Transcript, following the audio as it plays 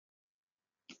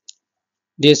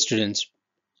Dear students,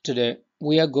 today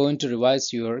we are going to revise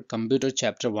your computer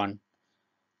chapter 1.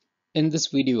 In this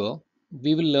video,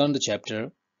 we will learn the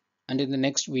chapter and in the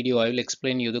next video I will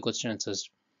explain you the question answers.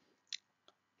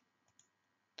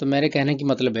 तो मेरे कहने की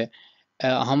मतलब है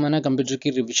हम है ना computer की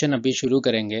रिवीजन अभी शुरू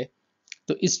करेंगे।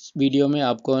 तो इस वीडियो में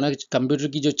आपको है ना कंप्यूटर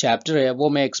की जो चैप्टर है वो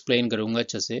मैं एक्सप्लेन करूंगा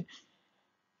अच्छे से।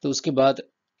 तो उसके बाद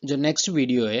जो नेक्स्ट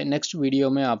वीडियो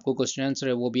में आपको क्वेश्चन आंसर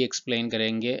है वो भी एक्सप्लेन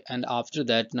करेंगे and after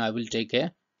that I will take a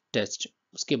test.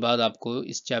 उसके बाद आपको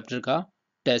इस चैप्टर का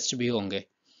टेस्ट भी होंगे।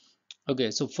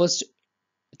 Okay, so first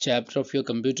chapter of your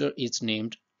computer is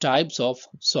named Types of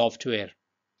Software.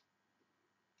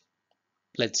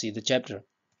 Let's see the chapter.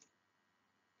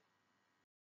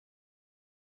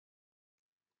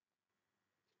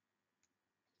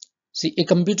 See,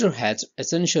 a computer has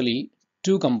essentially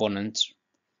two components.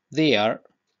 They are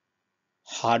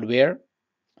hardware.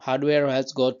 Hardware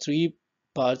has got three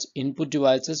parts: input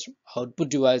devices, output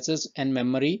devices, and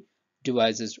memory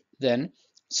devices. Then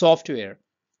software.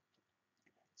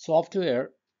 Software,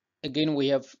 again, we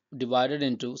have divided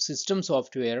into system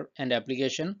software and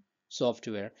application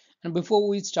software. And before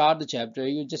we start the chapter,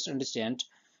 you just understand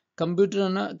computer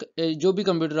ना जो भी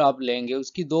computer आप लेंगे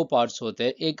उसकी दो parts होते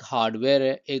हैं, एक हार्डवेयर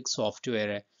है एक सॉफ्टवेयर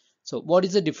है. So what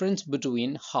is the difference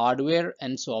between hardware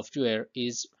and software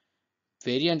is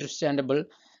very understandable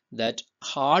that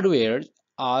hardware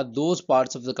are those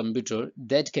parts of the computer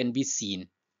that can be seen.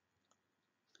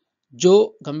 जो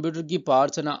कंप्यूटर की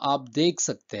पार्ट्स है ना आप देख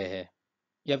सकते हैं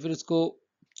या फिर उसको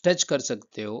टच कर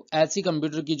सकते हो, ऐसी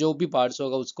कंप्यूटर की जो भी पार्ट्स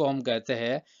होगा उसको हम कहते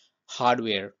हैं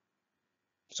hardware.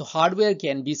 So hardware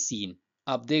can be seen,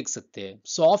 आप देख सकते हैं.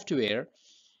 Software,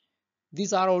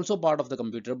 these are also part of the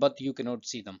computer but you cannot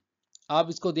see them. आप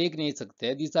इसको देख नहीं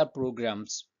सकते. these are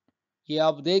programs, ये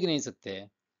आप देख नहीं सकते हैं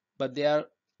but they are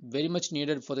very much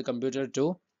needed for the computer to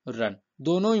run.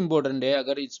 दोनों इंपॉर्टेंट है.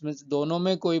 अगर इसमें दोनों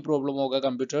में कोई प्रॉब्लम होगा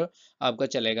कंप्यूटर आपका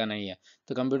चलेगा नहीं है.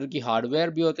 तो कंप्यूटर की हार्डवेयर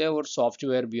भी होते हैं और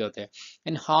सॉफ्टवेयर भी होते हैं.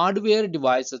 इन hardware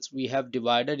devices we have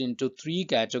divided into three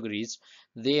categories.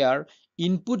 They R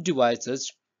input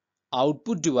devices,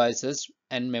 output devices,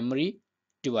 and memory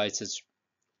devices.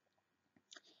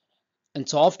 In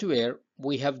software,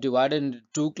 we have divided into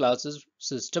two classes: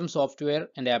 system software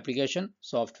and application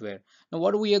software. Now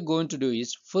what we are going to do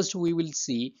is, first we will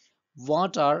see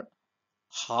what are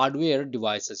hardware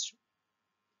devices.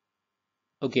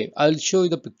 Okay, I'll show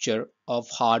you the picture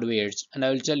of hardwares and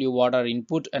I will tell you what are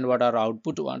input and what are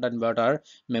output and what are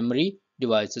memory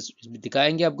devices.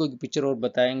 दिखाएंगे आपको एक picture और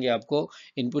बताएंगे आपको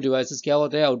input devices क्या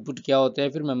होता है, output क्या होता है,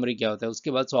 फिर मेमोरी क्या होता है.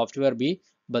 उसके बाद सॉफ्टवेयर भी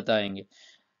बताएंगे.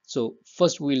 So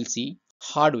first we will see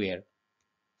hardware.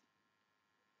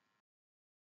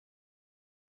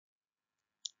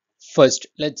 First,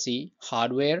 let's see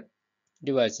hardware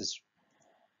devices.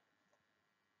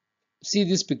 See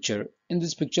this picture. In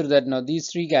this picture, that now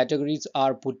these three categories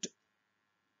are put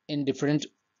in different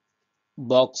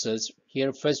boxes.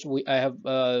 Here, first we have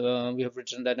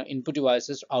written that input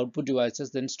devices, output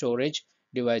devices, then storage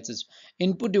devices.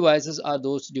 Input devices are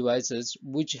those devices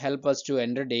which help us to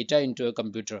enter data into a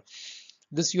computer.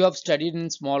 This you have studied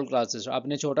in small classes.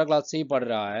 आपने छोटा class से ही पढ़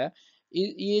रहा है.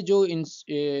 ये जो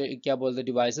क्या बोलते हैं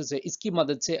डिवाइसेस है, इसकी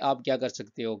मदद से आप क्या कर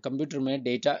सकते हो, कंप्यूटर में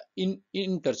डेटा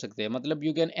इन कर सकते हैं. मतलब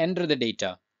you can enter the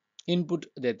data, input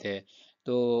देते हैं.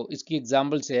 तो इसकी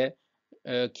एग्जांपल्स है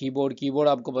कीबोर्ड. कीबोर्ड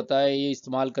आपको पता है, ये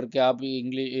इस्तेमाल करके आप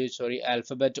इंग्लिश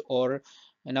अल्फ़ाबेट और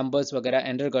नंबर्स वगैरह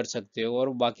एंटर कर सकते हो. और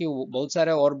बाकी बहुत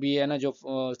सारे और भी है ना जो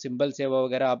सिंबल्स है वो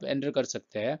वगैरह आप एंटर कर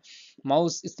सकते हैं.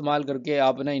 माउस इस्तेमाल करके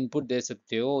आप ना इनपुट दे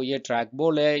सकते हो. ये ट्रैक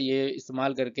बॉल है, ये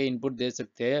इस्तेमाल करके इनपुट दे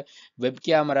सकते हैं. वेब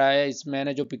कैमरा है, इसमें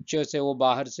ना जो पिक्चर्स है वो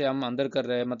बाहर से हम अंदर कर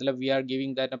रहे हैं, मतलब we are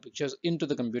giving that pictures into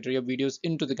the computer या videos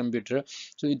into the computer.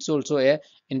 So it's also a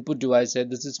input device है.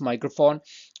 This is microphone.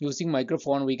 Using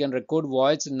microphone we can record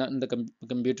voice in the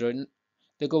computer.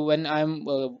 देखो when I'm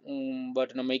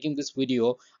but now making this video,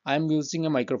 I'm using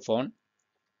a microphone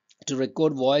to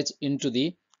record voice into the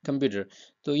computer.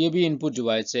 तो ये भी input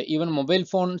device है. Even mobile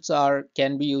phones are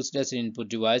can be used as an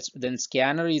input device. Then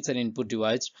scanner is an input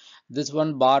device. This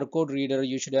one barcode reader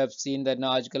you should have seen that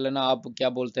ना आजकल है ना आप क्या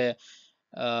बोलते हैं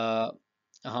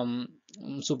हम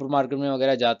सुपरमार्केट में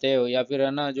वगैरह जाते हो या फिर है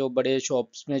ना जो बड़े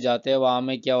शॉप्स में जाते हैं वहाँ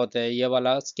में क्या होता है, ये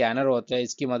वाला स्कैनर होता है.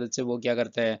 इसकी मदद से वो क्या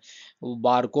करते हैं, वो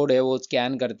बारकोड है वो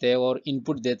स्कैन करते हैं और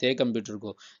इनपुट देते हैं कंप्यूटर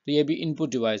को. तो ये भी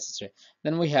इनपुट डिवाइसेस है.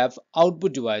 Then we have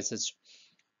output devices.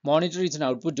 Monitor is an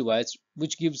output device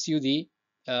which gives you the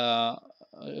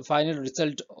final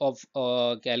result of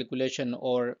calculation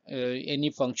or any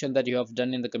function that you have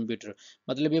done in the computer.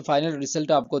 मतलब ये final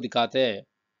result आपको दिखाते हैं.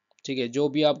 ठीक है, जो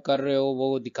भी आप कर रहे हो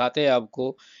वो दिखाते हैं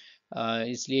आपको.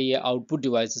 इसलिए ये आउटपुट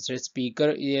डिवाइसेस है।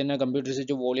 स्पीकर ये ना कंप्यूटर से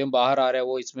जो वॉल्यूम बाहर आ रहा है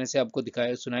वो इसमें से आपको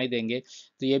दिखाई सुनाई देंगे,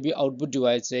 तो ये भी आउटपुट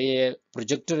डिवाइस है। ये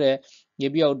प्रोजेक्टर है, ये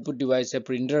भी आउटपुट डिवाइस है।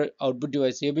 प्रिंटर आउटपुट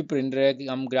डिवाइस, ये भी प्रिंटर है कि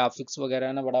हम ग्राफिक्स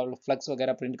वगैरह ना बड़ा फ्लक्स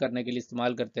वगैरह प्रिंट करने के लिए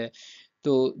इस्तेमाल करते हैं।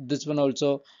 तो this one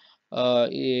also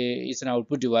is an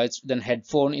output device. Then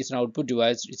headphone is an output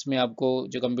device, इसमें आपको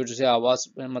जो कंप्यूटर से आवाज़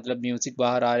मतलब म्यूजिक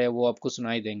बाहर आ रहा है वो आपको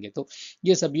सुनाई देंगे। तो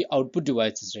ये सभी आउटपुट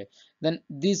डिवाइसेस है। Then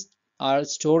this are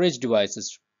storage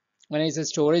devices. When I say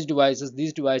storage devices,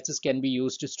 these devices can be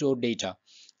used to store data.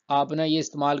 आप ना ये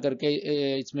इस्तेमाल करके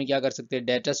इसमें क्या कर सकते हैं,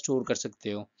 डाटा स्टोर कर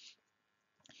सकते हो।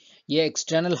 ये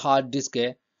एक्सटर्नल हार्ड डिस्क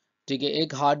है, ठीक है।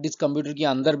 एक हार्ड डिस्क कंप्यूटर के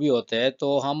अंदर भी होता है,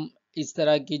 तो हम इस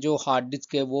तरह की जो हार्ड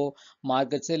डिस्क है वो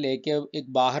मार्केट से लेके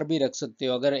एक बाहर भी रख सकते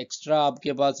हो। अगर एक्स्ट्रा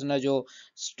आपके पास ना जो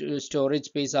स्टोरेज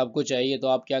स्पेस आपको चाहिए, तो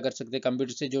आप क्या कर सकते हैं,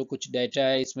 कंप्यूटर से जो कुछ डाटा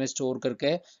है इसमें स्टोर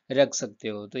करके रख सकते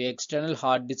हो। तो ये एक्सटर्नल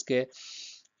हार्ड डिस्क है।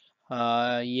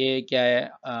 ये क्या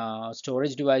है,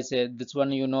 स्टोरेज डिवाइस है। This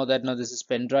one you know that, no this is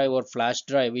pen drive और flash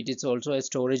drive, it is also a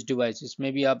storage device.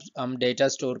 इसमें भी आप हम डेटा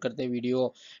स्टोर करते हैं, वीडियो,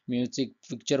 म्यूजिक,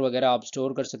 पिक्चर वगैरह आप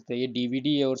स्टोर कर सकते हैं। ये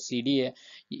डीवीडी है और सीडी है,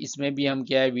 इसमें भी हम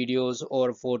क्या है वीडियोस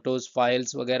और फोटोज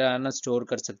फाइल्स वगैरह है ना स्टोर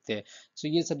कर सकते हैं। सो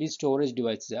ये सभी स्टोरेज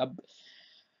डिवाइस है। अब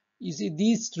इसी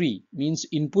these three means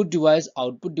input device,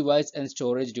 output device and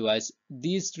storage device,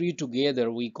 these three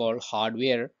together we call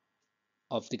hardware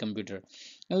of the computer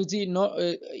ji. No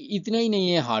इतना ही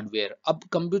नहीं है हार्डवेयर। अब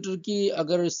कंप्यूटर की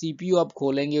अगर सीपीयू आप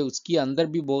खोलेंगे, उसके अंदर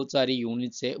भी बहुत सारी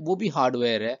यूनिट्स है, वो भी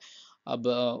हार्डवेयर है। अब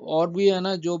और भी है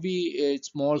ना, जो भी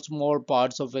small small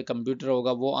parts of a computer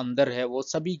होगा वो अंदर है, वो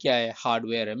सभी क्या है,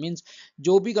 हार्डवेयर है। मींस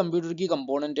जो भी कंप्यूटर की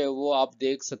कंपोनेंट है वो आप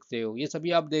देख सकते हो, ये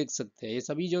सभी आप देख सकते हैं। ये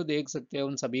सभी जो देख सकते हैं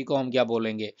उन सभी को हम क्या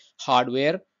बोलेंगे,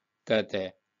 हार्डवेयर कहते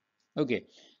हैं। Okay,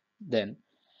 then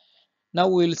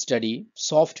now we will study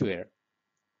software.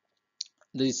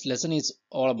 This lesson is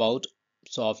all about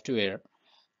software,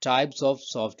 types of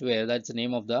software. That's the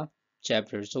name of the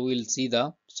chapter. So we'll see the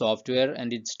software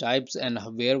and its types and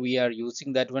where we are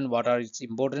using that one, what are its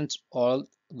importance, all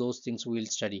those things we'll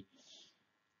study.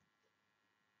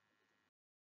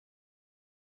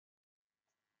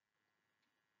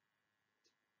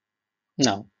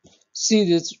 Now, see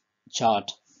this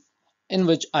chart in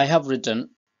which I have written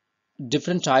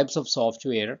different types of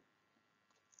software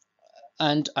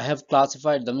and I have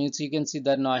classified them. So you can see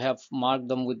that now I have marked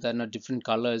them with different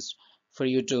colors for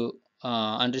you to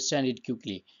understand it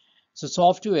quickly. So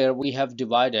software we have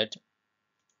divided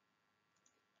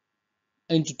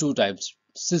into two types: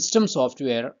 system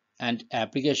software and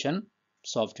application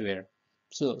software.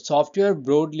 So software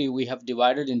broadly we have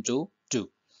divided into two.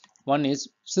 One is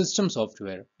system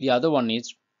software, the other one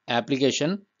is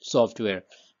application software.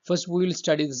 First we will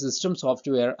study the system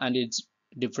software and its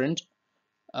different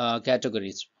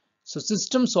categories. So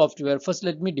system software, first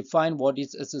let me define what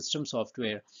is a system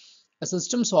software. A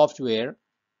system software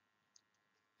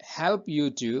help you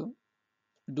to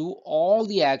do all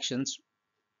the actions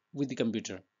with the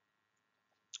computer.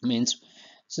 Means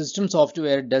system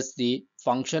software does the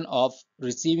function of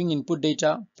receiving input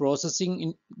data,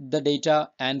 processing the data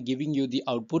and giving you the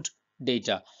output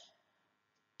data.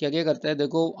 क्या क्या करता है,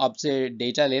 देखो आपसे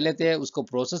data ले लेते हैं, उसको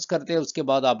प्रोसेस करते हैं, उसके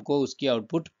बाद आपको उसकी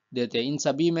आउटपुट देते हैं। इन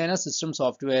सभी में ना सिस्टम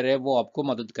सॉफ्टवेयर है वो आपको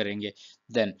मदद करेंगे।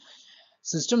 Then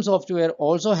system software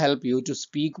also help you to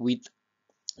speak with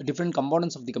different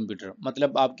components of the computer.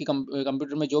 मतलब आपकी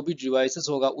कंप्यूटर में जो भी डिवाइसेस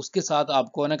होगा उसके साथ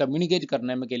आपको ना कम्युनिकेट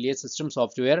करने में के लिए सिस्टम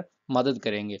सॉफ्टवेयर मदद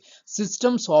करेंगे।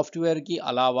 सिस्टम सॉफ्टवेयर के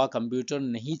अलावा कंप्यूटर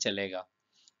नहीं चलेगा।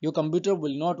 Your computer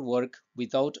will not work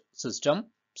without system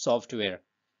software.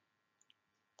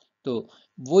 तो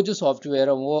वो जो सॉफ्टवेयर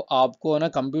है वो आपको ना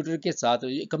कंप्यूटर के साथ,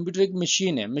 कंप्यूटर एक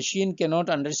मशीन है, machine can not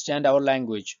understand our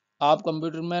language. आप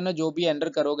कंप्यूटर में ना जो भी एंटर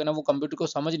करोगे ना वो कंप्यूटर को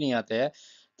समझ नहीं आता है।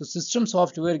 तो सिस्टम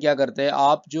सॉफ्टवेयर क्या करते हैं,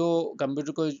 आप जो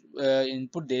कंप्यूटर को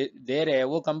इनपुट दे रहे हैं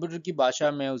वो कंप्यूटर की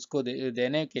भाषा में उसको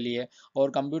देने के लिए,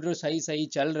 और कंप्यूटर सही सही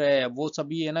चल रहे हैं वो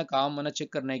सभी है ना काम है ना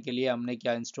चेक करने के लिए हमने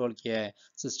क्या इंस्टॉल किया है,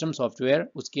 सिस्टम सॉफ्टवेयर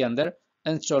उसके अंदर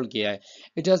इंस्टॉल किया है।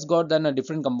 It has got then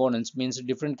different components, means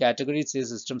different categories है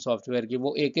सिस्टम सॉफ्टवेयर की,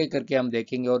 वो एक एक करके हम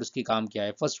देखेंगे और उसकी काम क्या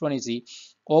है। First one is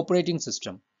operating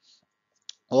system.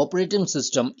 Operating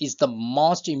system is the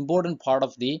most important part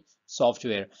of the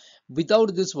software. Without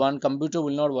this one, computer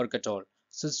will not work at all.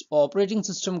 Operating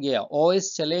system गया, ओएस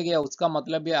चले गया, उसका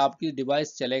मतलब ये आपकी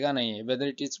डिवाइस चलेगा नहीं है, whether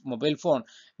it is mobile phone,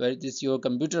 whether it is your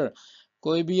computer,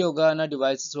 कोई भी होगा ना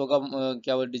डिवाइसेस होगा,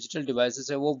 क्या वो डिजिटल डिवाइसेस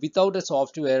है, वो without a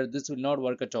software this will not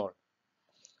work at all.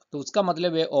 तो उसका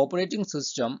मतलब है operating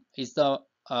system is the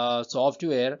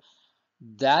software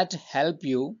that help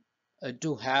you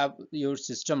to have your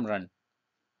system run.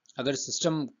 अगर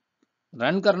सिस्टम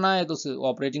रन करना है तो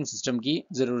ऑपरेटिंग सिस्टम की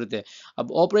ज़रूरत है।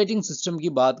 अब ऑपरेटिंग सिस्टम की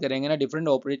बात करेंगे ना, different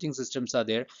operating systems are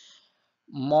there.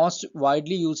 Most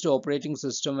widely used operating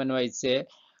system when I से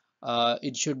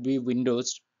इट शुड बी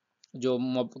विंडोज। जो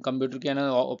कंप्यूटर के ना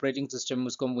ऑपरेटिंग सिस्टम,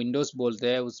 उसको हम विंडोज बोलते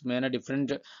हैं, उसमें ना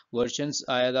डिफरेंट वर्जन्स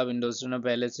आया था विंडोज ना,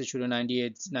 पहले से शुरू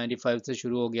 98 95 से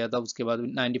शुरू हो गया था, उसके बाद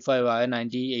 95 आया,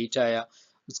 98 आया,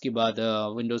 उसके बाद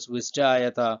विंडोज विस्टा आया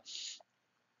था,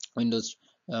 विंडोज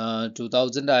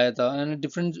 2000 आया था, एंड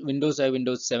डिफरेंट विंडोज है,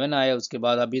 विंडोज 7 आया, उसके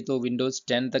बाद अभी तो विंडोज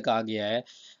 10 तक आ गया है।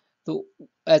 तो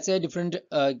ऐसे डिफरेंट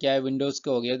क्या है विंडोज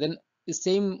का हो गया। देन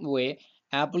सेम वे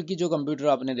एप्पल की जो कंप्यूटर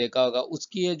आपने देखा होगा,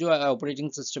 उसकी ये जो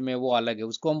ऑपरेटिंग सिस्टम है वो अलग है,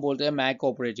 उसको हम बोलते हैं मैक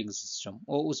ऑपरेटिंग सिस्टम,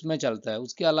 वो उसमें चलता है।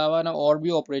 उसके अलावा ना और भी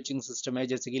ऑपरेटिंग सिस्टम है,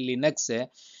 जैसे कि लिनक्स है।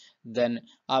 देन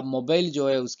आप मोबाइल जो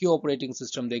है उसकी ऑपरेटिंग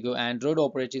सिस्टम देखो, एंड्रॉयड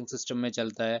ऑपरेटिंग सिस्टम में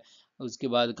चलता है। उसके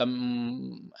बाद कम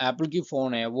एप्पल की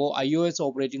फ़ोन है वो आईओएस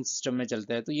ऑपरेटिंग सिस्टम में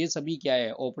चलता है। तो ये सभी क्या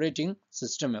है, ऑपरेटिंग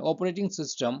सिस्टम है। Operating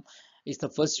system is the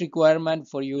first requirement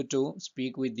for you to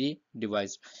speak with the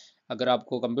device. अगर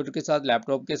आपको कंप्यूटर के साथ,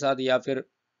 लैपटॉप के साथ, या फिर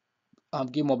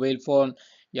आपकी मोबाइल फ़ोन,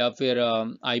 या फिर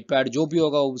आईपैड जो भी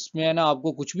होगा, उसमें है ना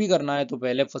आपको कुछ भी करना है, तो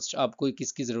पहले फर्स्ट आपको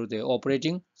किसकी ज़रूरत है,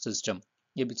 ऑपरेटिंग सिस्टम।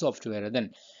 ये भी सॉफ्टवेयर है। Then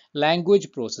language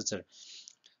processor,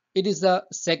 it is the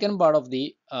second part of the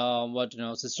what you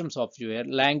know system software,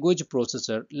 language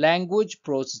processor. Language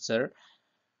processor,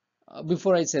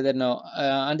 before I say that, now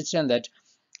understand that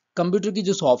computer की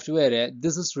जो software है,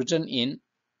 this is written in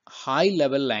high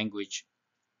level language.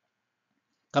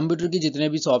 Computer की जितने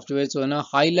भी software हो ना,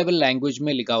 high level language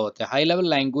में लिखा होता है। हाई लेवल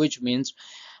लैंग्वेज मीन्स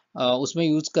उसमें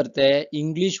यूज करते हैं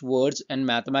English words and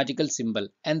mathematical symbol,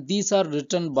 and these are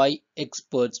written by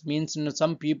experts, means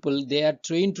some people they are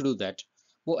train to do that.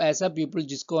 वो ऐसा पीपल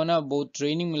जिसको ना बहुत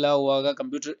ट्रेनिंग मिला हुआ होगा,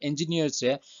 कंप्यूटर इंजीनियर्स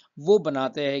है, वो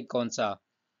बनाते हैं कौन सा,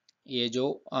 ये जो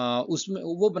उसमें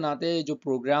वो बनाते हैं जो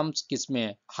प्रोग्राम्स किसमें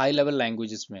है, हाई लेवल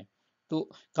लैंग्वेजेस में। तो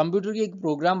कंप्यूटर की एक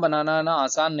प्रोग्राम बनाना ना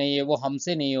आसान नहीं है, वो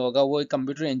हमसे नहीं होगा, वो एक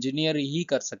कंप्यूटर इंजीनियर ही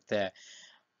कर सकता है।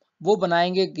 वो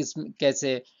बनाएंगे किस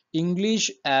कैसे, इंग्लिश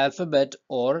अल्फाबेट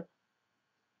और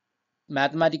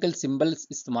मैथमेटिकल सिंबल्स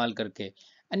इस्तेमाल करके।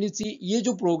 एंड यू सी, ये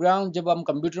जो प्रोग्राम जब हम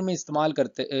कंप्यूटर में इस्तेमाल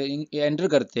करते एंटर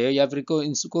करते हैं या फिर को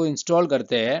इंस्टॉल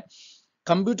करते हैं,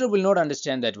 computer will not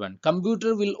understand that one.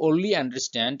 Computer will only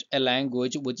understand a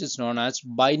language which is known as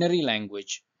binary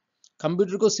language.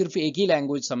 Computer को सिर्फ एक ही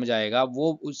लैंग्वेज समझ आएगा,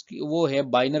 वो है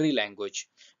बाइनरी लैंग्वेज।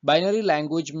 बाइनरी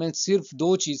लैंग्वेज में सिर्फ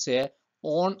दो चीज है,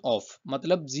 ऑन ऑफ,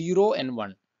 मतलब जीरो एंड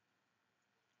वन।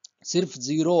 सिर्फ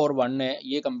जीरो और वन है,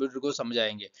 ये कंप्यूटर को समझ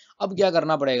आएंगे। अब क्या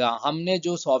करना पड़ेगा, हमने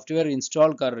जो सॉफ्टवेयर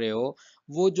इंस्टॉल कर रहे हो,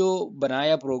 वो जो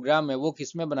बनाया प्रोग्राम है वो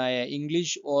किस में बनाया है,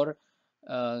 इंग्लिश और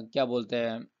क्या बोलते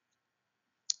हैं,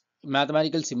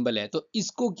 मैथमेटिकल सिंबल है, तो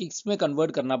इसको किस में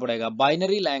कन्वर्ट करना पड़ेगा,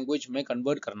 बाइनरी लैंग्वेज में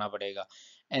कन्वर्ट करना पड़ेगा।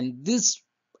 And this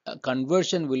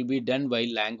conversion will be done by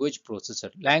language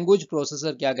processor. Language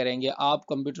processor क्या करेंगे, आप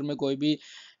कंप्यूटर में कोई भी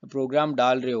प्रोग्राम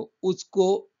डाल रहे हो,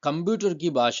 उसको कंप्यूटर की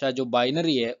भाषा जो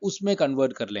बाइनरी है उसमें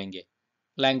कन्वर्ट कर लेंगे।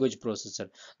 language processor,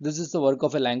 this is the work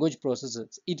of a language processor.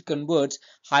 It converts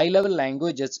high level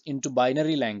languages into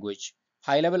binary language.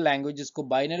 high level languages को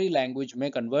binary language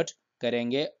में convert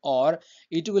करेंगे, और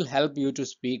it will help you to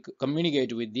speak,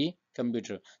 communicate with the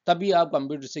computer. तभी आप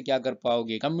computer से क्या कर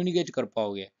पाओगे, कम्युनिकेट कर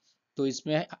पाओगे। तो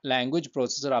इसमें लैंग्वेज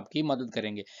प्रोसेसर आपकी मदद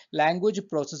करेंगे। लैंग्वेज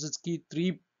प्रोसेसर्स की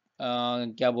थ्री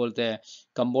क्या बोलते हैं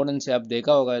कंपोनेंट्स है, आप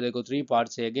देखा होगा, देखो थ्री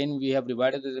पार्ट्स है। Again we have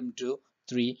divided them into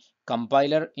three,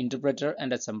 compiler, interpreter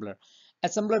and assembler.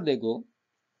 Assembler देखो,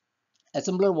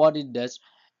 assembler what it does,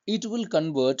 it will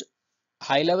convert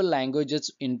high level languages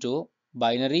into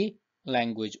binary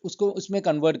language, उसको उसमें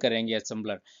कन्वर्ट करेंगे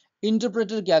assembler।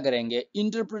 इंटरप्रेटर क्या करेंगे,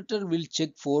 interpreter will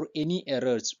check for any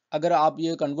errors. अगर आप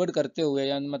ये convert करते हुए,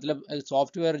 या मतलब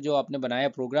सॉफ्टवेयर जो आपने बनाया,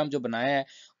 प्रोग्राम जो बनाया है,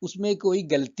 उसमें कोई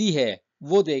गलती है,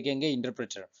 वो देखेंगे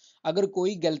इंटरप्रेटर। अगर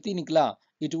कोई गलती निकला,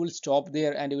 it will stop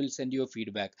there and will send you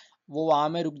feedback. वो वहां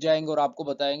में रुक जाएंगे और आपको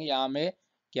बताएंगे यहाँ में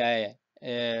क्या है,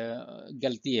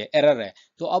 गलती है, एरर है।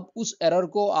 तो अब उस एरर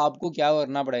को आपको क्या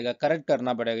करना पड़ेगा, करेक्ट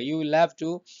करना पड़ेगा। You will have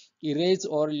to erase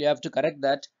और you have to correct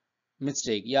that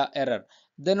mistake या error,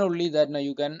 then only that now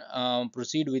you can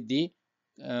proceed with the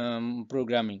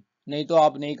programming। नहीं तो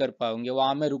आप नहीं कर पाओगे,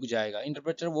 वहां में रुक जाएगा।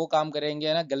 इंटरप्रेटर वो काम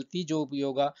करेंगे ना, गलती जो भी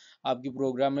होगा आपकी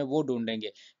प्रोग्राम में वो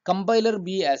ढूंढेंगे। कंपाइलर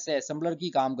भी ऐसे असेंबलर की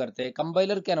काम करते हैं।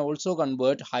 Compiler can also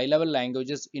convert high level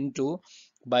languages into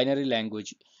binary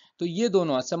language. तो ये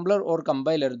दोनों असेंबलर और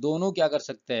कंपाइलर दोनों क्या कर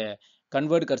सकते हैं,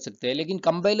 कन्वर्ट कर सकते हैं। लेकिन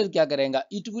कंपाइलर क्या करेगा,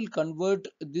 it will convert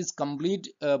this complete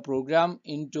program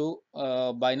into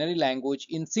binary language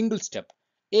in single step,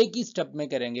 एक ही स्टेप में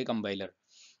करेंगे compiler.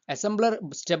 Assembler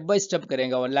step by step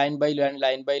करेंगे और लाइन बाय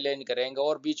लाइन करेंगे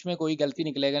और बीच में कोई गलती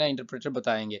निकलेगा ना इंटरप्रेटर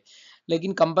बताएंगे।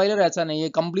 लेकिन कंपाइलर ऐसा नहीं है,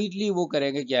 कंप्लीटली वो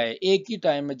करेंगे क्या है, एक ही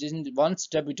टाइम में जिस one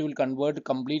step it will convert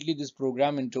completely this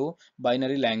programme into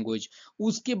binary language.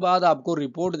 उसके बाद आपको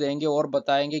रिपोर्ट देंगे और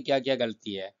बताएंगे क्या क्या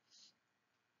गलती है।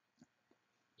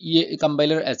 ये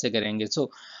कंपाइलर ऐसे करेंगे। सो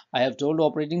I have told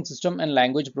operating system and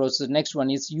language process. Next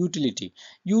one is utility.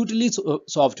 Utility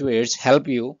softwares help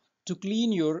you to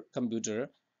clean your computer,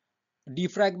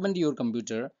 defragment your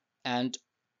computer, and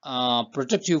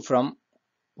protect you from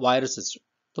viruses।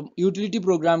 तो यूटिलिटी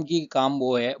प्रोग्राम की काम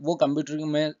वो है, वो computer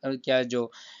में क्या है, जो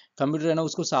कंप्यूटर है ना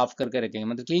उसको साफ करके रखेंगे,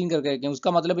 मतलब क्लीन करके रखेंगे।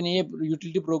 उसका मतलब नहीं है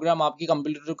यूटिलिटी प्रोग्राम आपकी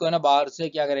कंप्यूटर को है ना बाहर से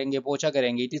क्या करेंगे, पोछा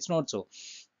करेंगे। It is not so.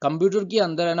 Computer के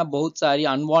अंदर है ना बहुत सारी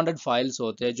अनवांटेड फाइल्स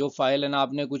होते हैं। जो फाइल है ना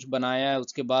आपने कुछ बनाया है,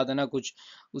 उसके बाद है ना कुछ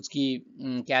उसकी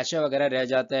कैशे वगैरह रह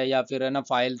जाता है, या फिर है ना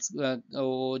फाइल्स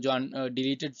वो जो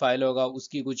डिलीटेड फाइल होगा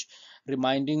उसकी कुछ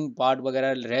रिमाइंडिंग पार्ट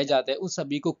वगैरह रह जाते हैं, उस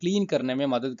सभी को क्लीन करने में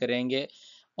मदद करेंगे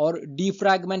और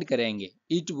डिफ्रैगमेंट करेंगे।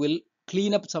 It will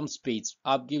clean up some space,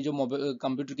 आपकी जो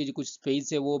कंप्यूटर की जो कुछ स्पेस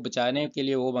है वो बचाने के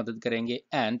लिए वो मदद करेंगे।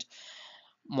 And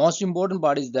most important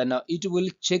part is that it will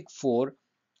check for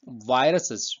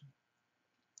viruses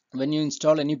when you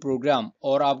install any programme.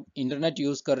 और आप इंटरनेट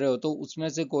यूज़ कर रहे हो तो उसमें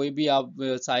से कोई भी आप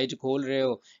साइट खोल रहे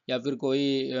हो या फिर कोई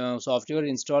सॉफ्टवेयर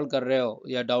इंस्टॉल कर रहे हो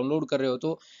या डाउनलोड कर रहे हो,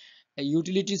 तो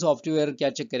यूटिलिटी सॉफ्टवेयर क्या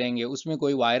चेक करेंगे, उसमें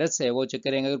कोई वायरस है वो चेक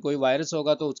करेंगे। अगर कोई वायरस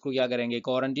होगा तो उसको क्या करेंगे,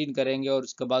 क्वारंटीन करेंगे और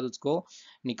उसके बाद उसको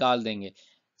निकाल देंगे।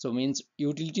 सो मीन्स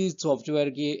यूटिलिटी सॉफ्टवेयर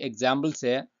की एग्जाम्पल्स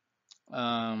है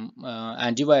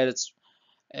एंटीवायरस।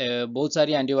 बहुत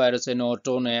सारी एंटीवायरस है,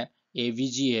 नॉर्टन है,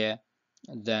 एवीजी है,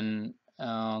 देन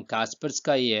कास्पर्स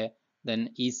का ही है, देन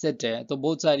ईसेट है। तो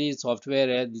बहुत सारी सॉफ्टवेयर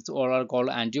है, this all are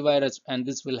called antivirus and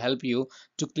this will help you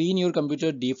to clean your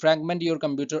computer, defragment your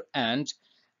computer and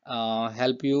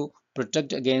help you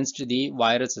protect against the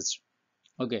viruses।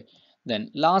 Okay, then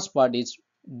last part is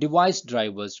device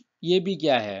drivers। ये भी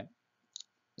क्या है,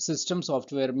 system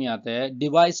software में आता है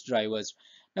device drivers.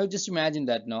 Now just imagine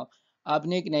that now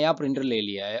आपने एक नया प्रिंटर ले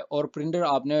लिया है और प्रिंटर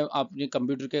आपने अपने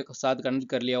कंप्यूटर के साथ कनेक्ट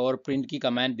कर लिया और प्रिंट की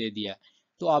कमांड दे दिया।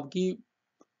 तो आपकी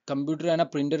कंप्यूटर है ना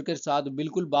प्रिंटर के साथ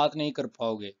बिल्कुल बात नहीं कर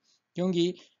पाओगे,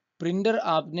 क्योंकि प्रिंटर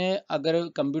आपने अगर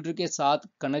कंप्यूटर के साथ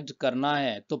कनेक्ट करना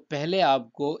है तो पहले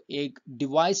आपको एक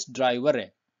डिवाइस ड्राइवर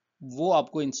है वो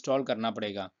आपको इंस्टॉल करना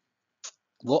पड़ेगा।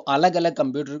 वो अलग अलग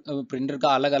कंप्यूटर प्रिंटर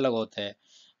का अलग अलग होता है।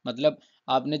 मतलब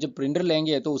आपने जब प्रिंटर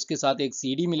लेंगे तो उसके साथ एक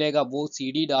सीडी मिलेगा, वो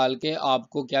सीडी डाल के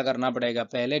आपको क्या करना पड़ेगा,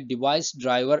 पहले डिवाइस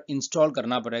ड्राइवर इंस्टॉल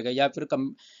करना पड़ेगा या फिर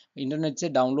इंटरनेट से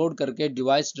डाउनलोड करके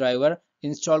डिवाइस ड्राइवर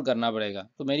इंस्टॉल करना पड़ेगा।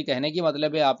 तो मेरी कहने की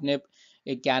मतलब है, आपने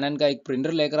एक कैनन का एक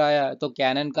प्रिंटर लेकर आया है तो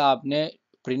कैनन का आपने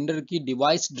प्रिंटर की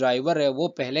डिवाइस ड्राइवर है वो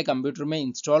पहले कंप्यूटर में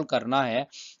इंस्टॉल करना है।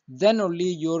 then only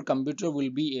your computer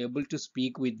will be able to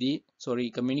speak with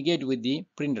the communicate with the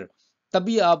printer।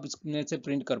 तभी आप इसमें से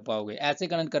प्रिंट कर पाओगे, ऐसे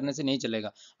कनेक्ट करने से नहीं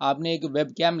चलेगा। आपने एक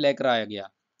वेब कैम लेकर आया गया,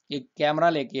 एक कैमरा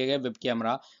लेके गए वेब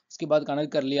कैमरा, उसके बाद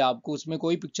कनेक्ट कर लिया, आपको उसमें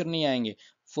कोई पिक्चर नहीं आएंगे।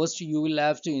 First you will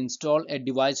have to install a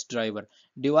device driver.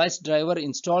 Device driver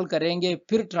install करेंगे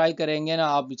फिर ट्राई करेंगे ना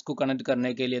आप इसको कनेक्ट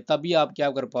करने के लिए, तभी आप क्या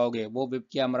कर पाओगे, वो वेब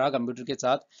कैमरा कंप्यूटर के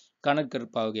साथ कनेक्ट कर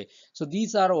पाओगे। So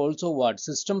these are also what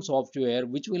system software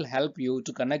which will help you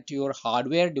to connect your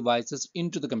hardware devices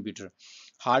into the computer।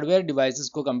 Hardware devices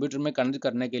को कंप्यूटर में कनेक्ट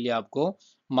करने के लिए आपको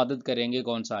मदद करेंगे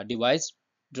कौन सा, डिवाइस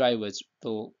ड्राइवर्स।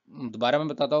 तो दोबारा मैं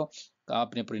बताता हूँ,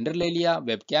 आपने प्रिंटर ले लिया,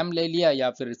 वेबकैम ले लिया या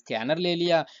फिर स्कैनर ले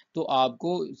लिया, तो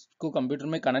आपको इसको कंप्यूटर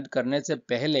में कनेक्ट करने से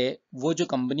पहले वो जो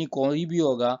कंपनी कोई भी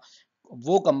होगा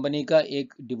वो कंपनी का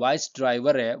एक डिवाइस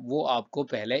ड्राइवर है वो आपको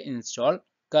पहले इंस्टॉल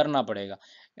करना पड़ेगा।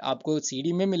 आपको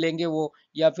सीडी में मिलेंगे वो,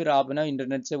 या फिर आप ना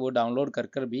इंटरनेट से वो डाउनलोड कर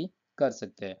कर भी कर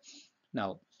सकते हैं।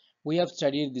 Now we have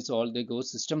studied this all. देखो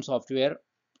system software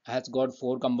has got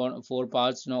four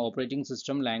parts now: operating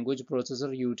system, language processor,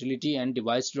 utility and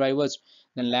device drivers।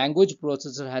 The language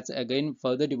processor has again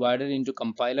further divided into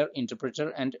compiler, interpreter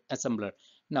and assembler।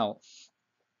 Now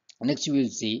next you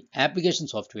will see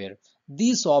application software।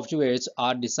 These softwares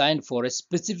are designed for a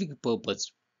specific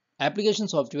purpose। Application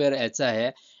software ऐसा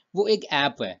है, वो एक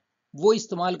app है, वो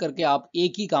इस्तेमाल करके आप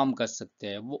एक ही काम कर सकते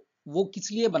हैं। वो किस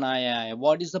लिए बनाया है,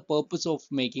 what is the purpose of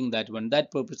making that one, that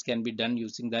purpose can be done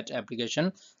using that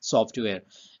application software.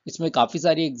 इसमें काफ़ी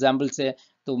सारी एग्जांपल्स है,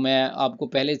 तो मैं आपको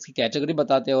पहले इसकी कैटेगरी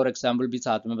बताते हैं और एग्जांपल भी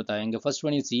साथ में बताएंगे। First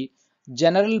one you see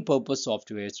general purpose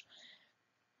software.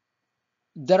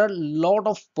 There are lot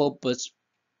of purpose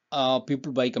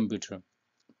people bye computer.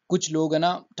 कुछ लोग है ना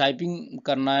टाइपिंग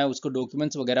करना है, उसको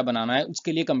डॉक्यूमेंट्स वगैरह बनाना है,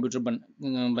 उसके लिए कंप्यूटर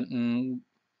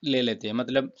ले लेते हैं,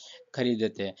 मतलब खरीद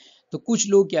लेते हैं। तो कुछ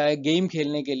लोग क्या है गेम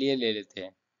खेलने के लिए ले लेते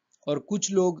हैं। और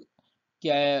कुछ लोग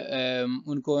क्या है,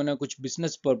 उनको ना कुछ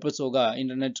बिजनेस पर्पस होगा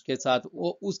इंटरनेट के साथ,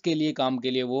 वो उसके लिए काम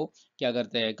के लिए वो क्या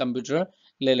करते हैं, कंप्यूटर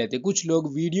ले लेते हैं। कुछ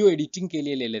लोग वीडियो एडिटिंग के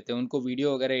लिए ले लेते हैं, उनको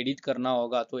वीडियो वगैरह एडिट करना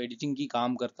होगा तो एडिटिंग की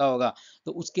काम करता होगा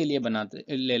तो उसके लिए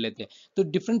बनाते ले लेते हैं। तो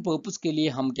डिफरेंट पर्पस के लिए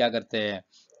हम क्या करते हैं,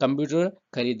 कंप्यूटर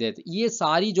खरीदते हैं। ये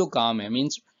सारी जो काम है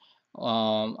मीन्स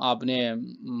आपने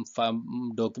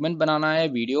डॉक्यूमेंट बनाना है,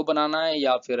 वीडियो बनाना है,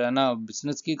 या फिर है ना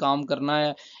बिजनेस की काम करना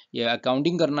है, या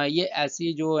अकाउंटिंग करना है, ये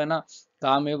ऐसी जो है ना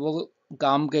काम है, वो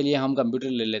काम के लिए हम कंप्यूटर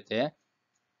ले लेते हैं।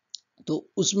 तो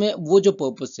उसमें वो जो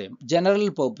पर्पस है, जनरल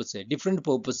पर्पस है, डिफरेंट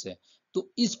पर्पस है। तो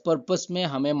इस पर्पस में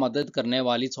हमें मदद करने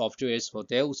वाली सॉफ्टवेयर्स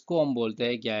होते हैं, उसको हम बोलते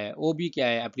हैं क्या है, वो भी क्या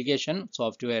है, एप्लीकेशन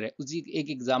सॉफ्टवेयर है। उसी एक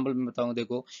एग्जांपल में बताऊं,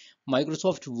 देखो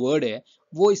माइक्रोसॉफ्ट वर्ड है,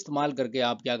 वो इस्तेमाल करके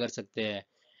आप क्या कर सकते हैं,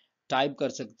 टाइप कर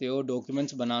सकते हो,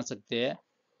 डॉक्यूमेंट्स बना सकते हैं।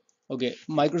 ओके,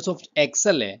 माइक्रोसॉफ्ट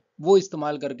एक्सेल है, वो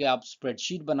इस्तेमाल करके आप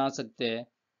स्प्रेडशीट बना सकते हैं।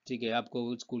 ठीक है,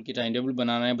 आपको स्कूल की टाइम टेबल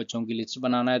बनाना है, बच्चों की लिस्ट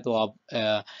बनाना है, तो आप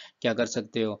क्या कर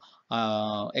सकते हो,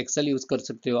 एक्सेल यूज़ कर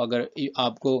सकते हो। अगर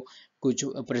आपको कुछ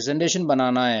प्रेजेंटेशन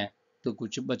बनाना है, तो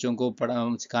कुछ बच्चों को पढ़ा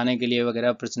सिखाने के लिए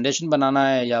वगैरह प्रेजेंटेशन बनाना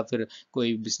है, या फिर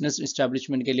कोई बिजनेस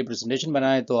इस्टेब्लिशमेंट के लिए प्रेजेंटेशन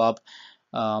बनाना है, तो आप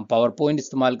पावर पॉइंट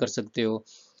इस्तेमाल कर सकते हो।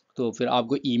 तो फिर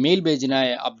आपको ईमेल भेजना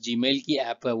है, आप जीमेल की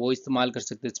ऐप है वो इस्तेमाल कर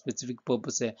सकते हैं, स्पेसिफिक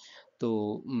पर्पस है। तो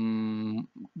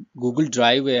गूगल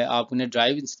ड्राइव है, आपने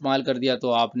ड्राइव इस्तेमाल कर दिया तो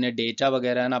आपने डेटा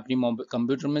वगैरह है ना अपनी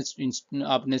कंप्यूटर में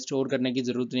आपने स्टोर करने की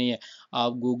ज़रूरत नहीं है,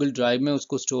 आप गूगल ड्राइव में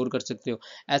उसको स्टोर कर सकते हो।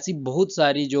 ऐसी बहुत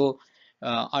सारी जो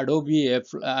अडोबी है,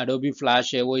 अडोबी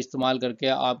फ्लैश है, वो इस्तेमाल करके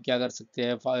आप क्या कर सकते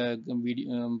हैं,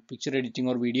 वीडियो पिक्चर एडिटिंग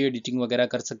और वीडियो एडिटिंग वगैरह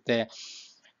कर सकते हैं।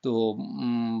 तो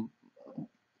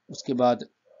उसके बाद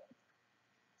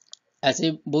ऐसे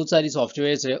बहुत सारी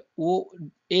सॉफ्टवेयर्स है, वो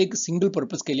एक सिंगल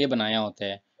पर्पस के लिए बनाया होता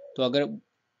है। तो अगर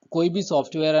कोई भी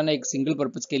सॉफ्टवेयर है ना एक सिंगल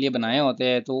पर्पस के लिए बनाए होते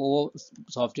हैं, तो वो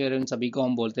सॉफ्टवेयर इन सभी को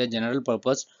हम बोलते हैं general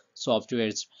purpose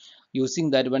softwares.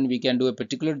 Using that one we can do a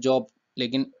particular job.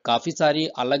 लेकिन काफ़ी सारी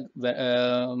अलग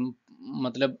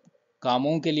मतलब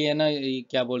कामों के लिए ना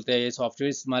क्या बोलते हैं, ये सॉफ्टवेयर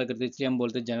इस्तेमाल करते हैं, इसलिए हम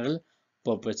बोलते हैं general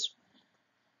purpose.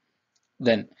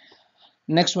 Then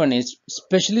next one is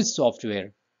specialist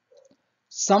software.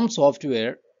 Some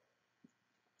software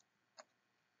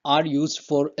are use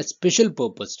for a special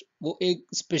purpose. वो एक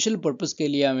स्पेशल पर्पस के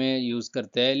लिए हमें यूज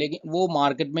करते हैं, लेकिन वो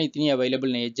मार्केट में इतनी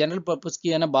अवेलेबल नहीं है। जनरल पर्पस की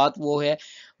है ना बात, वो है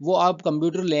वो आप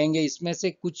कंप्यूटर लेंगे, इसमें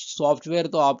से कुछ सॉफ्टवेयर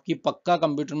तो आपकी पक्का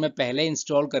कंप्यूटर में पहले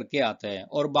इंस्टॉल करके आता है,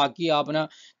 और बाकी आप ना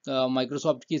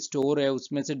माइक्रोसॉफ्ट की स्टोर है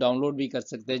उसमें से डाउनलोड भी कर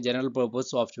सकते हैं general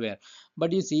purpose software.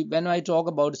 But you see when I talk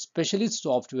about specialist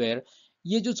software,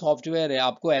 ये जो सॉफ्टवेयर है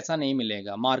आपको ऐसा नहीं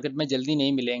मिलेगा, मार्केट में जल्दी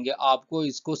नहीं मिलेंगे, आपको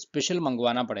इसको स्पेशल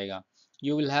मंगवाना पड़ेगा।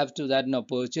 You will have to that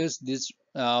purchase this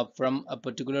from a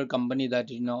particular company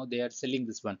that they are selling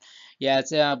this one। या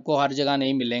ऐसे आपको हर जगह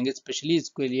नहीं मिलेंगे, स्पेशली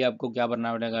इसके लिए आपको क्या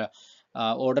करना पड़ेगा,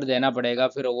 ऑर्डर देना पड़ेगा,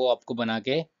 फिर वो आपको बना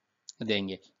के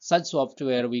देंगे। सच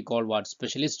software we call what,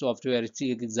 specialist software. इसी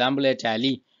एग्जांपल है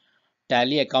टैली।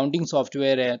 टैली अकाउंटिंग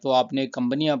सॉफ्टवेयर है, तो आपने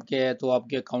कंपनी आपके है तो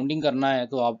आपके अकाउंटिंग करना है,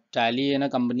 तो आप टैली है ना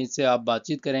कंपनी से आप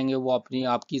बातचीत करेंगे, वो अपनी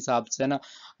आपके हिसाब से ना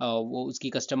वो उसकी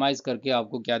कस्टमाइज करके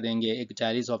आपको क्या देंगे, एक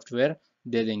टैली सॉफ्टवेयर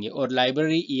दे देंगे। और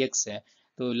लाइब्रेरी ईएक्स है,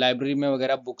 तो लाइब्रेरी में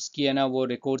वगैरह बुक्स की है ना वो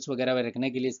रिकॉर्ड्स वगैरह रखने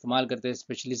के लिए इस्तेमाल करते हैं,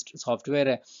 स्पेशलिस्ट सॉफ्टवेयर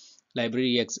है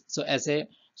लाइब्रेरी ईएक्स। सो ऐसे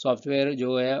सॉफ्टवेयर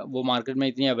जो है वो मार्केट में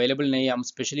इतनी अवेलेबल नहीं है, हम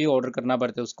स्पेशली ऑर्डर करना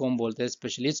पड़ता है, उसको हम बोलते हैं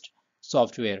specialist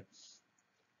software.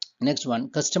 Next one,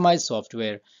 customized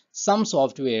software. Some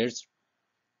softwares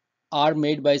are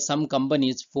made by some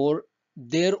companies for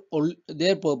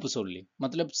their purpose only।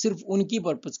 मतलब सिर्फ उनकी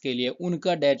पर्पस के लिए,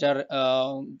 उनका डाटा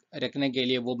रखने के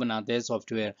लिए वो बनाते हैं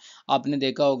सॉफ्टवेयर। आपने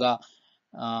देखा होगा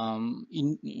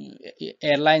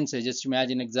एयरलाइंस है, जस्ट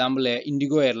इमेजिन एग्जांपल है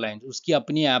इंडिगो एयरलाइंस, उसकी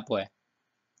अपनी ऐप है।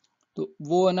 तो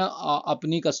वो है ना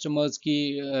अपनी कस्टमर्स की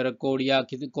रिकॉर्ड, या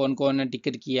कौन कौन ने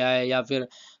टिकट किया है, या फिर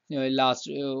लास्ट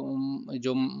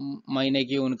जो महीने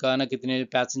की उनका ना कितने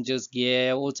पैसेंजर्स गए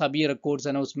हैं, वो सभी रिकॉर्ड्स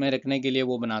है ना उसमें रखने के लिए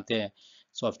वो बनाते हैं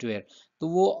सॉफ्टवेयर। तो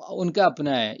वो उनका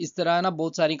अपना है। इस तरह ना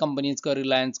बहुत सारी कंपनीज का,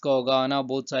 रिलायंस का होगा ना,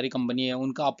 बहुत सारी कंपनी है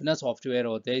उनका अपना सॉफ्टवेयर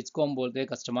होता है, इसको हम बोलते हैं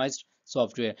customised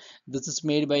software. This is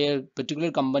made by a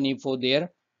particular company for their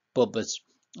purpose.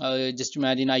 Just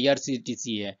imagine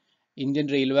IRCTC है, इंडियन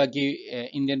रेलवे की,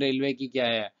 इंडियन रेलवे की क्या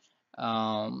है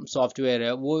सॉफ्टवेयर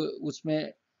है, वो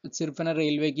उसमें सिर्फ है ना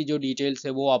रेलवे की जो डिटेल्स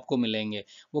है वो आपको मिलेंगे।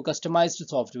 वो कस्टमाइज्ड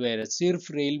सॉफ्टवेयर है,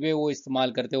 सिर्फ रेलवे वो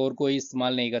इस्तेमाल करते हैं और कोई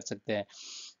इस्तेमाल नहीं कर सकते हैं।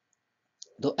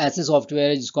 तो ऐसे सॉफ्टवेयर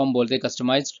है जिसको हम बोलते हैं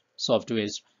customised software.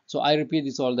 So I repeat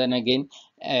this all then again,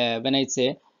 when I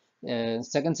से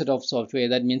second set of software,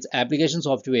 that means application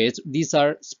softwares, these are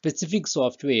specific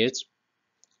softwares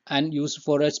and used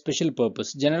for a special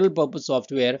purpose. General purpose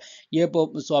software, ये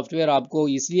software आपको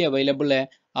इसलिए available है,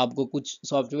 आपको कुछ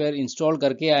software install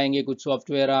करके आएंगे, कुछ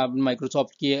सॉफ्टवेयर आप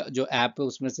माइक्रोसॉफ्ट की जो ऐप है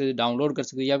उसमें से डाउनलोड कर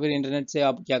सकते हैं, या फिर इंटरनेट से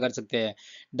आप क्या कर सकते हैं,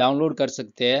 डाउनलोड कर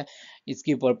सकते हैं।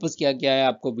 इसकी पर्पस क्या क्या है,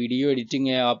 आपको वीडियो एडिटिंग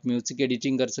है, आप म्यूजिक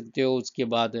एडिटिंग कर सकते हो, उसके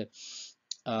बाद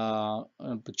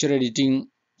picture editing,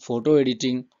 photo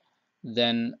editing,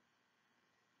 then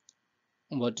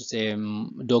what to से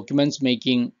डॉक्यूमेंट्स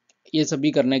मेकिंग, ये सभी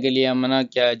करने के लिए हम ना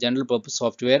क्या जनरल पर्पस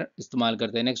सॉफ्टवेयर इस्तेमाल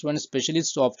करते हैं। नेक्स्ट वन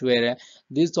स्पेशलिस्ट सॉफ्टवेयर है।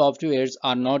 This softwares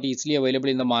are not easily available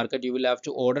in the market, you will have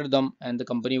to order them and the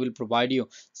company will provide you.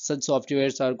 Such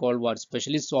softwares are called what,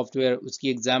 specialist software. उसकी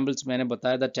examples मैंने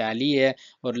बताया था, tally है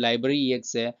और library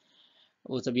EX है,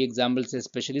 वो सभी examples है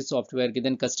स्पेशलिस्ट सॉफ्टवेयर के।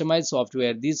 Then customise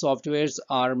software, these softwares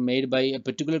are made by a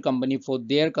particular company for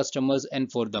their customers and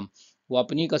for them. वो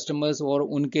अपनी कस्टमर्स और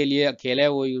उनके लिए अकेला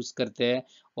वो यूज़ करते हैं,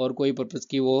 और कोई पर्पज़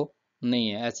की वो नहीं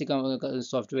है। ऐसी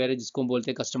सॉफ्टवेयर है जिसको हम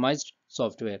बोलते हैं customised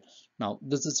software. Now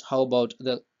this is how about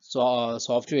the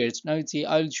softwares. Now you see,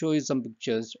 I will show you some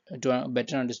pictures to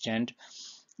better understand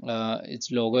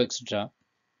its logo, etc.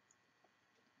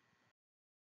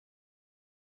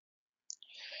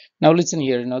 Now listen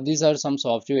here. Now these are some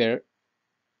software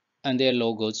and their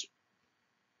logos.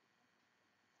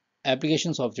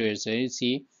 Application software. So you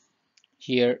see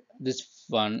here, this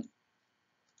one,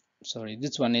 sorry,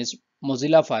 this one is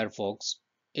Mozilla Firefox.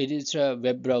 It is a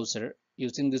web browser.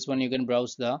 Using this one you can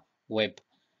browse the web.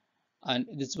 And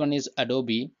this one is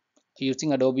Adobe.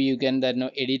 Using Adobe you can then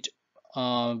edit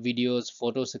videos,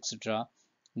 photos, etc.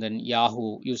 Then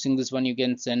Yahoo, using this one you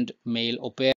can send mail.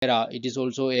 Opera, it is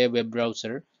also a web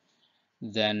browser.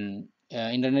 Then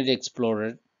Internet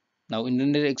Explorer. Now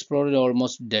Internet Explorer is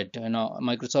almost dead.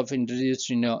 Microsoft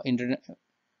introduced internet.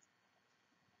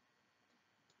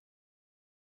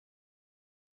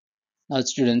 Now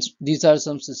students, these are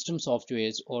some system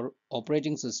softwares or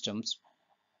operating systems.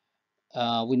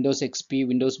 Windows XP,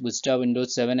 Windows Vista,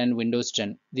 Windows 7 and Windows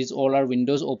 10. These all are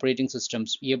Windows operating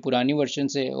systems. ये पुरानी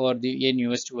version है और ये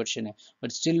newest version है.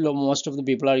 But still most of the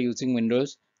people are using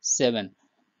Windows 7.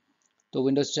 तो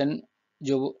Windows 10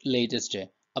 जो latest है.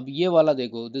 अब ये वाला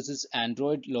देखो, this is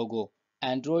Android logo.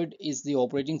 Android is the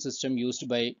operating system used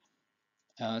by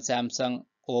Samsung,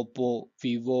 Oppo,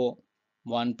 Vivo,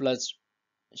 OnePlus,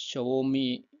 Xiaomi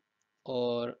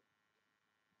और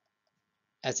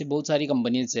ऐसी बहुत सारी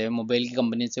कंपनीज है, मोबाइल की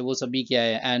कंपनीज है, वो सभी क्या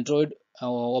है, एंड्रॉयड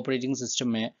ऑपरेटिंग सिस्टम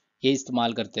में ये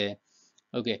इस्तेमाल करते हैं।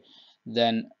 Okay,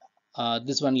 then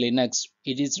this one Linux,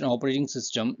 it is an operating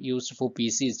system used for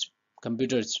PCs,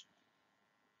 computers.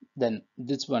 Then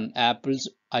this one apples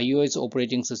iOS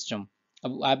operating system.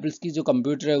 अब एप्पल्स की जो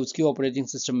कंप्यूटर है उसकी ऑपरेटिंग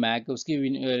सिस्टम मैक है,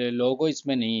 उसकी लोगो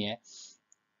इसमें नहीं है।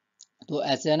 तो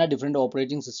ऐसे है ना, डिफरेंट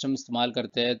ऑपरेटिंग सिस्टम इस्तेमाल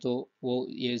करते हैं, तो वो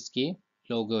ये इसकी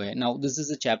लोगो है। Now this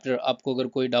is a chapter, आपको अगर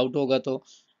कोई डाउट होगा तो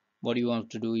what you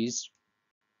want to do is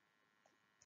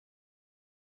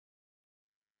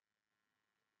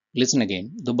listen again,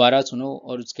 दोबारा सुनो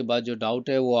और उसके बाद जो डाउट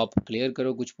है वो आप क्लियर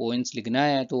करो। कुछ पॉइंट्स लिखना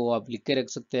है तो वो आप लिख के रख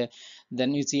सकते हैं।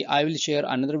 Then you see, I will share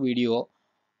another video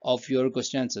of your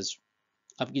question answers.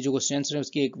 आपकी जो क्वेश्चन आंसर है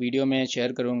उसकी एक वीडियो में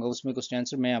शेयर करूंगा, उसमें क्वेश्चन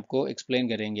आंसर मैं आपको एक्सप्लेन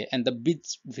करेंगे, and the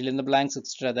bits fill in the blanks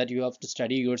extra that you have to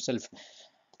study yourself,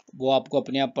 वो आपको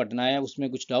अपने आप पढ़ना है। उसमें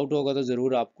कुछ डाउट होगा तो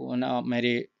ज़रूर आपको ना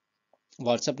मेरे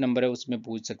व्हाट्सअप नंबर है उसमें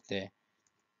पूछ सकते हैं।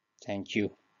 Thank you.